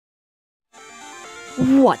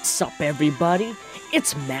What's up, everybody?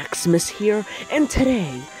 It's Maximus here, and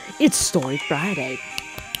today it's Story Friday.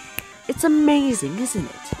 It's amazing, isn't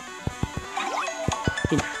it?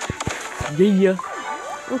 Yeah.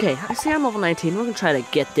 Okay, I see I'm level 19. We're gonna try to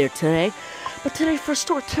get there today. But today's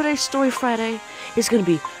Story Friday is gonna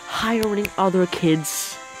be hiring other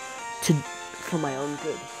kids for my own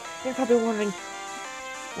good. You're probably wondering,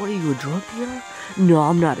 what are you, a drug dealer? No,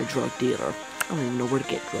 I'm not a drug dealer. I don't even know where to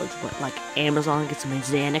get drugs, but like Amazon, get some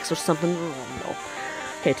Xanax or something. I don't know.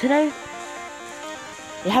 Okay, it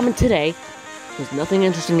happened today, because nothing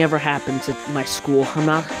interesting ever happens at my school.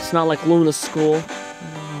 It's not like Luna's school.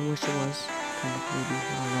 I wish it was. Kind of, maybe,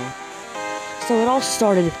 I don't know. So it all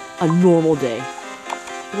started a normal day.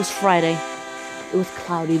 It was Friday. It was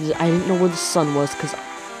cloudy. I didn't know where the sun was, because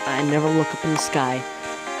I never look up in the sky.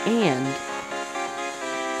 And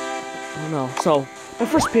I don't know. So my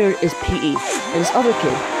first period is PE, and this other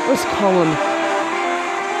kid, let's call him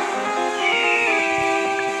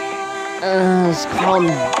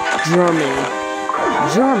Germany,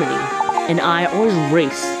 and I always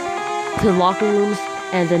race to the locker rooms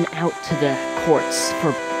and then out to the courts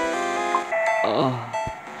for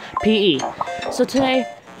PE. So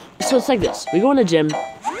it's like this: we go in the gym,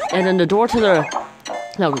 and then the door to the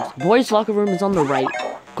boys' locker room is on the right,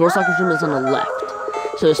 girls' locker room is on the left.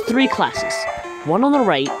 So there's 3 classes. One on the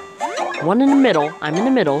right, one in the middle, I'm in the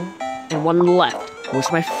middle, and one on the left,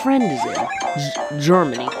 which my friend is in,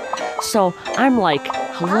 Germany. So I'm like,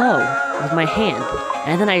 hello, with my hand,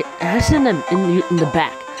 and then I sit in the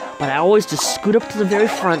back, but I always just scoot up to the very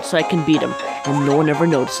front so I can beat him, and no one ever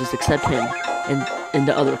notices except him and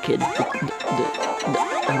the other kid,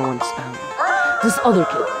 this other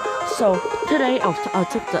kid. So today I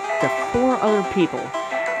took the 4 other people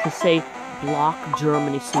to say, block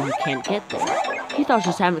Germany so you can't get there. He thought I was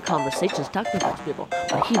just having conversations, talking about people,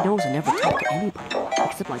 but he knows I never talk to anybody,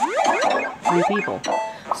 except like 3 people.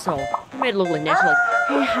 So I made it look like natural, like,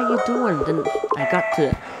 hey, how you doing? Then I got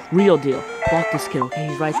to real deal, block this kid, okay,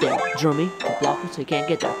 he's right there. Germany, to block him so he can't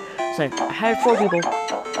get there. So I hired 4 people,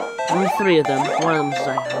 only 3 of them. One of them was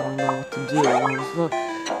like, I don't know what to do.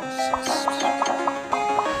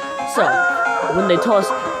 So when they told us,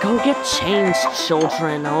 go get changed,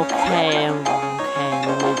 children, okay, and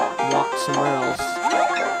then they walked somewhere else.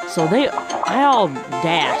 So I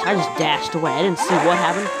just dashed away. I didn't see what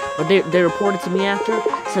happened, but they reported to me after,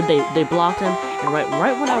 said they blocked him, and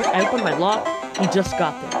right when I opened my lock, he just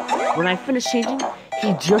got there. When I finished changing,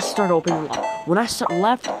 he just started opening the lock. When I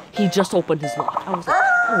left, he just opened his lock. I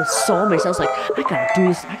was so amazed. I was like, I gotta do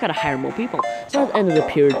this, I gotta hire more people. So at the end of the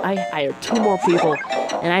period, I hired 2 more people,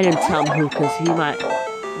 and I didn't tell him who, because he might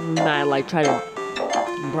like try to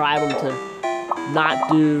bribe him to not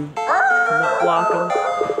block him.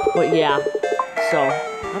 But yeah, so I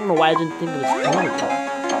don't know why I didn't think of this earlier. I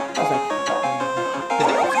was like,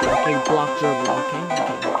 okay, block Germany, okay.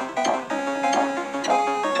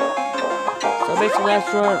 So basically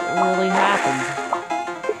that's what really happened.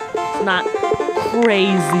 It's not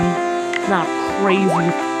crazy. It's not a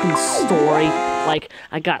crazy fucking story. Like,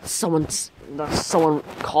 I got someone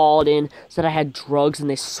called in, said I had drugs, and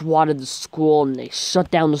they swatted the school, and they shut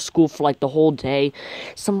down the school for like the whole day.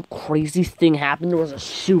 Some crazy thing happened. There was a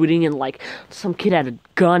shooting, and like some kid had a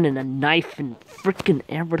gun and a knife and freaking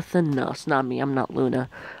everything. No, it's not me. I'm not Luna.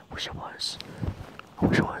 Wish I was. No,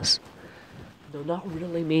 not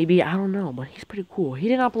really. Maybe, I don't know. But he's pretty cool. He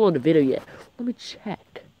didn't upload a video yet. Let me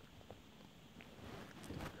check.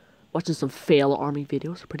 Watching some fail army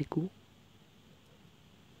videos are pretty cool.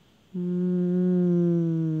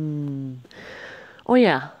 Oh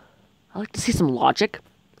yeah, I like to see some logic.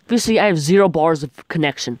 Obviously, I have 0 bars of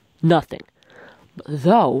connection. Nothing.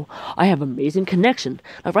 Though, I have amazing connection.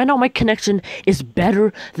 Like right now, my connection is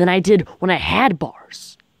better than I did when I had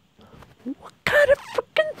bars. What kind of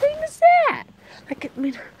freaking thing is that? Like, I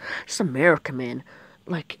mean, it's America, man.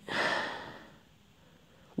 Like,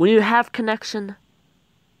 when you have connection,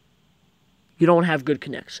 you don't have good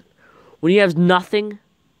connection. When you have nothing,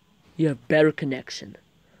 you have better connection.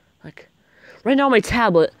 Like, right now my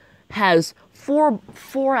tablet has 4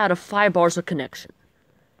 out of 5 bars of connection.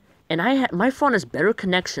 And my phone has better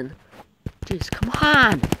connection. Jeez, come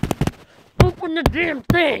on! Open the damn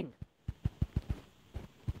thing!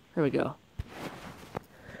 There we go.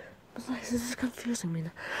 But like, this is confusing,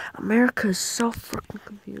 man. America is so freaking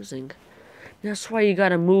confusing. That's why you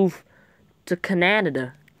gotta move to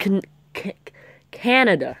Canada.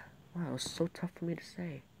 Canada. Wow, it was so tough for me to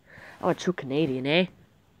say. I'm a true Canadian, eh?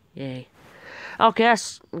 Yay. Okay,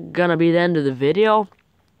 that's gonna be the end of the video.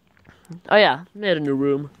 Oh yeah, I made a new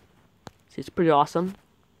room. See, it's pretty awesome.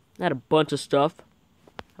 I had a bunch of stuff.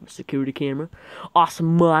 have a security camera.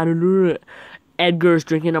 Awesome monitor. Edgar's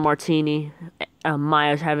drinking a martini.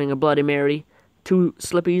 Maya's having a Bloody Mary. 2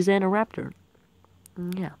 Slippies and a Raptor.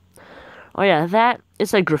 Yeah. Oh yeah, that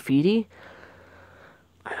is like graffiti.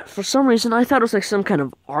 For some reason, I thought it was like some kind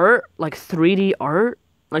of art, like 3D art,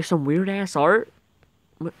 like some weird ass art.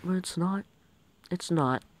 But it's not. It's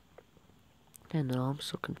not. I know, I'm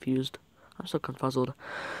so confused. I'm so confuzzled.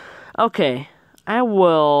 Okay, I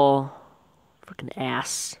will. Freaking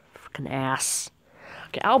ass. Freaking ass.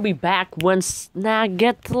 Okay, I'll be back once I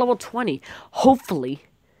get to level 20. Hopefully,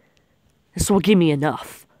 this will give me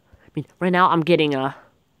enough. I mean, right now I'm getting a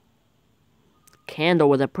candle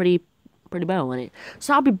with a pretty bow in it.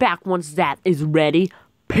 So I'll be back once that is ready.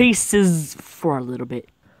 Pieces for a little bit.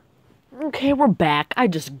 Okay, we're back. I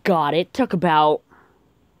just got it. Took about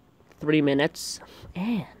 3 minutes.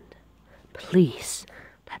 And please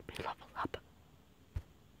let me level up.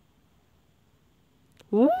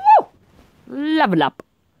 Woo! Level up.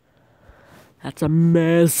 That's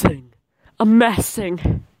amazing.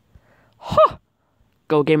 Amazing. Huh.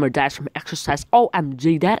 Go gamer dies from exercise.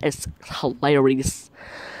 OMG, that is hilarious.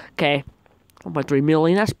 Okay. 1.3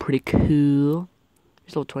 million, that's pretty cool.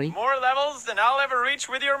 Here's level 20. More levels than I'll ever reach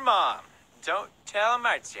with your mom. Don't tell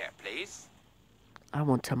Marcia, please. I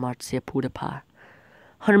won't tell Marcia Pewdiepie.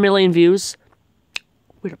 100 million views.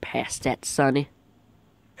 We're past that, Sonny.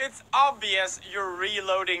 It's obvious you're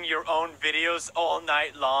reloading your own videos all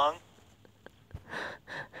night long.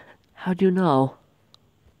 How do you know?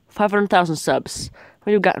 500,000 subs. What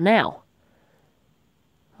do you got now?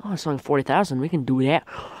 Oh, it's only 40,000. We can do that.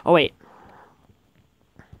 Oh, wait.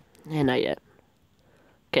 Yeah, not yet.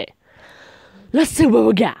 Okay. Let's see what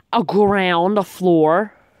we got. A ground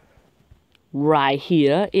floor. Right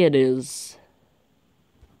here. It is.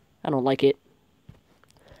 I don't like it.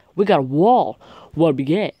 We got a wall. What'd we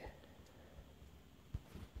get?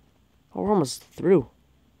 Oh, we're almost through.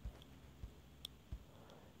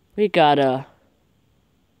 We got a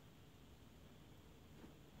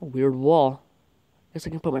weird wall. Guess I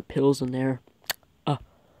can put my pills in there.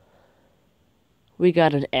 We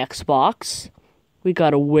got an Xbox. We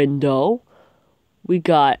got a window. We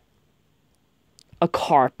got a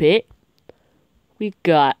carpet. We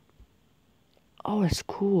got... Oh, it's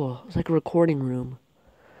cool. It's like a recording room.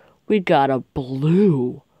 We got a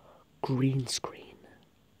blue green screen.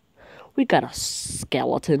 We got a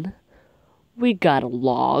skeleton. We got a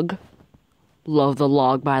log. Love the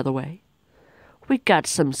log, by the way. We got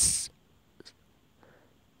some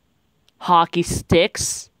hockey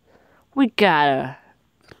sticks. We got a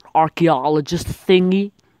archaeologist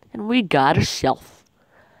thingy. And we got a shelf.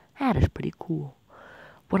 That is pretty cool.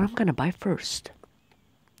 What I'm gonna buy first.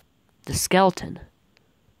 The skeleton.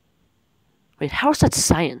 Wait, how is that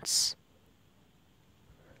science?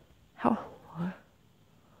 How? What?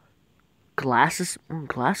 Glass is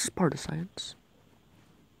part of science.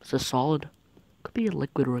 It's a solid. Could be a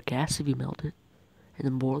liquid or a gas if you melt it. And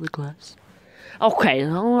then boil the glass. Okay,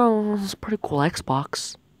 it's a pretty cool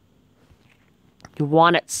Xbox. You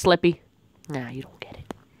want it, Slippy? Nah, you don't get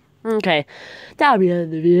it. Okay, that'll be the end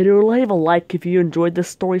of the video. Leave a like if you enjoyed this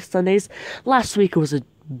Story Sundays. Last week it was a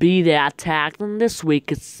bee that attacked, and this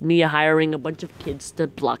week it's me hiring a bunch of kids to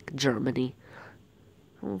block Germany.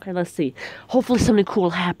 Okay, let's see. Hopefully something cool will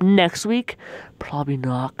happen next week. Probably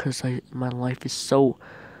not, because my life is so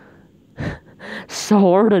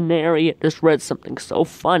ordinary. I just read something so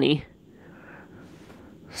funny.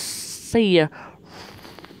 See ya.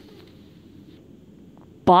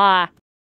 Bye.